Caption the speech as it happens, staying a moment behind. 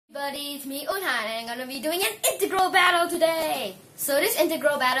everybody, it's me Unhan and I'm gonna be doing an integral battle today. So this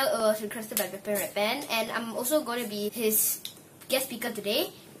integral battle was requested by blackpenredpen and I'm also going to be his guest speaker today.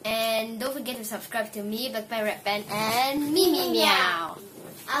 And don't forget to subscribe to me, blackpenredpen, and Meow.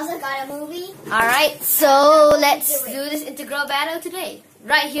 I also got a movie. Alright, so let's do this integral battle today.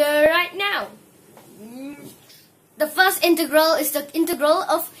 Right here, right now. The first integral is the integral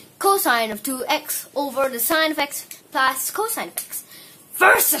of cosine of 2x over the sine of x plus cosine of x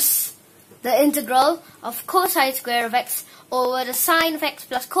versus the integral of cosine square of x over the sine of x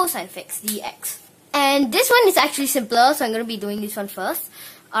plus cosine of x dx. And this one is actually simpler, so I'm going to be doing this one first.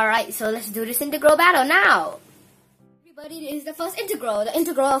 Alright, so let's do this integral battle now. Everybody, this is the first integral, the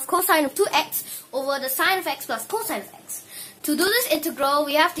integral of cosine of 2x over the sine of x plus cosine of x. To do this integral,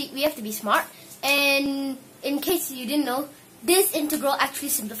 we have to be smart, and in case you didn't know, this integral actually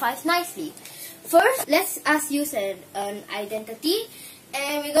simplifies nicely. First, let's use an identity,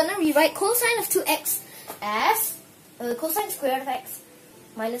 and we're gonna rewrite cosine of 2x as cosine squared of x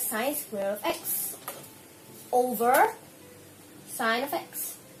minus sine squared of x over sine of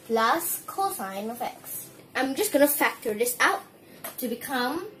x plus cosine of x. I'm just gonna factor this out to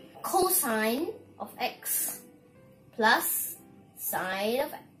become cosine of x plus sine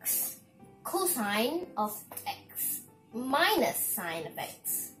of x, cosine of x minus sine of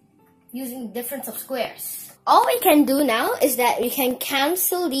x, using the difference of squares. All we can do now is that we can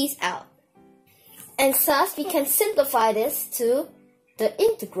cancel these out, and thus we can simplify this to the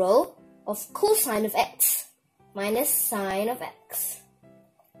integral of cosine of x minus sine of x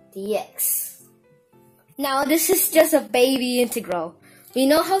dx. Now this is just a baby integral. We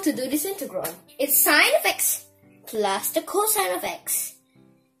know how to do this integral. It's sine of x plus the cosine of x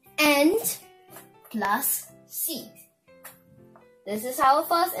and plus c. This is our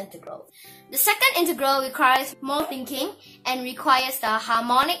first integral. The second integral requires more thinking and requires the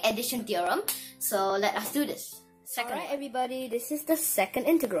harmonic addition theorem. So let us do this. Alright everybody, this is the second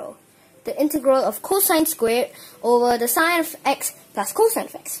integral. The integral of cosine squared over the sine of x plus cosine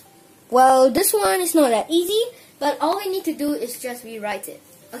of x. Well, this one is not that easy, but all we need to do is just rewrite it.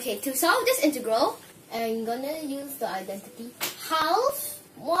 Okay, to solve this integral, I'm gonna use the identity half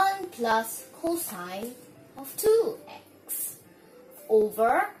 1 plus cosine of 2x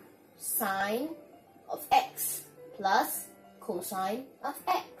over sine of x plus cosine of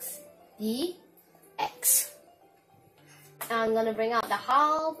x dx. I'm gonna bring out the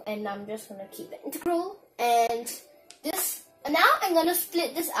half and I'm just gonna keep the integral, and now I'm gonna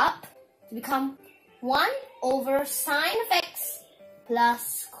split this up to become 1 over sine of x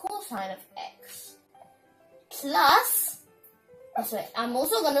plus cosine of x plus, I'm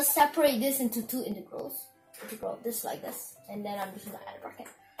also gonna separate this into two integrals. Integral this like this, and then I'm just gonna add a bracket.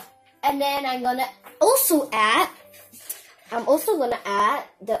 And then I'm also gonna add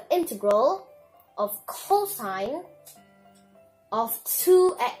the integral of cosine of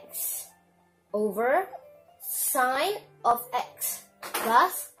 2x over sine of x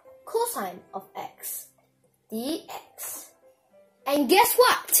plus cosine of x dx. And guess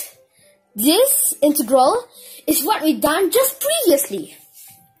what? This integral is what we've done just previously.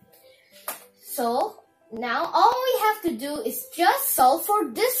 So now all we have to do is just solve for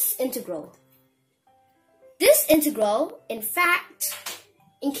this integral. This integral, in fact,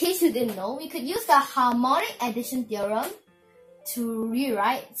 in case you didn't know, we could use the harmonic addition theorem to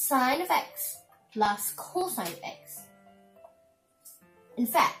rewrite sine of x plus cosine of x. In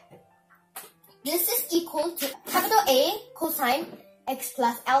fact, this is equal to capital A cosine x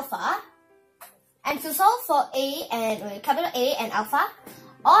plus alpha. And to solve for capital A and alpha,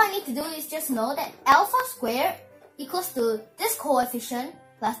 all I need to do is just know that alpha squared equals to this coefficient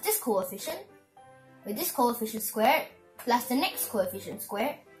plus this coefficient, with this coefficient squared plus the next coefficient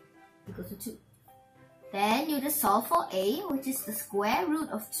squared equals to 2. Then you just solve for A, which is the square root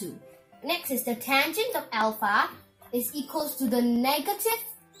of 2. Next is the tangent of alpha is equals to the negative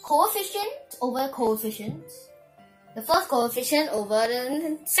coefficient over coefficient. The first coefficient over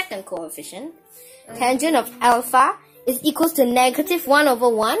the second coefficient. Tangent of alpha is equals to negative 1 over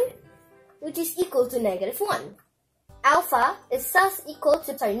 1, which is equal to negative 1. Alpha is thus equal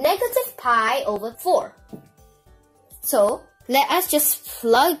to negative pi over 4. So let us just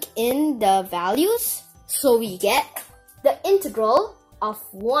plug in the values. So we get the integral of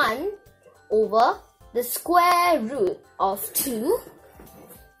 1 over the square root of 2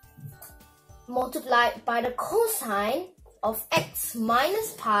 multiplied by the cosine of x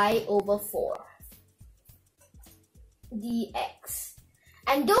minus pi over 4 dx.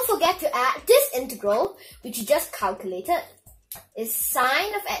 And don't forget to add this integral, which you just calculated, is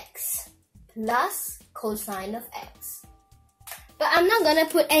sine of x plus cosine of x. But I'm not gonna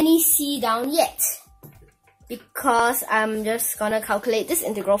put any c down yet, because I'm just gonna calculate this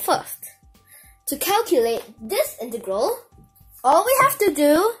integral first. To calculate this integral, all we have to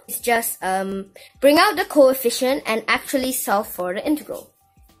do is just bring out the coefficient and actually solve for the integral.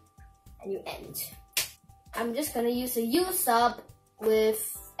 And you end. I'm just gonna use a u sub with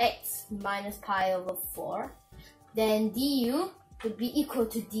x minus pi over 4. Then du would be equal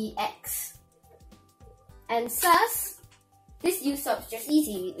to dx. And thus, this u sub is just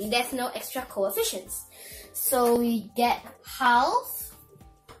easy. There's no extra coefficients. So we get half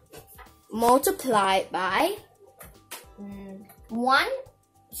multiplied by 1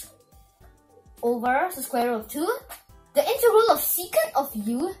 over the square root of 2. The integral of secant of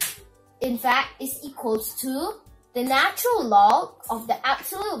u, in fact, is equals to the natural log of the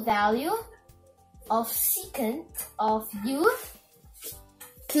absolute value of secant of u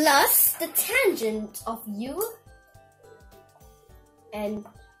plus the tangent of u and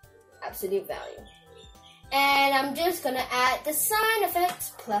absolute value. And I'm just gonna add the sine of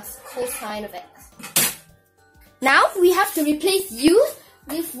x plus cosine of x. Now we have to replace u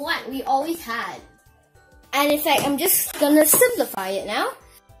with what we always had. And in fact, I'm just gonna simplify it now.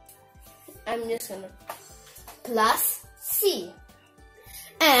 I'm just gonna plus c.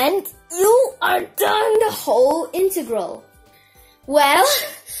 And you are done the whole integral. Well,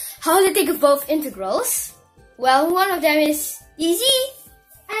 how to think of both integrals? Well, one of them is easy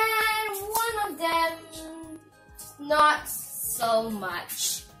and one of them not so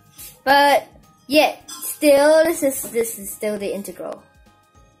much. But yet, still, this is still the integral.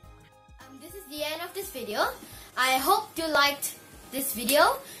 This is the end of this video. I hope you liked this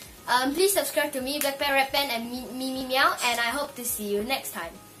video. Please subscribe to me, blackpenredpen, and me meow, and I hope to see you next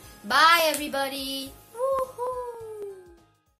time. Bye, everybody.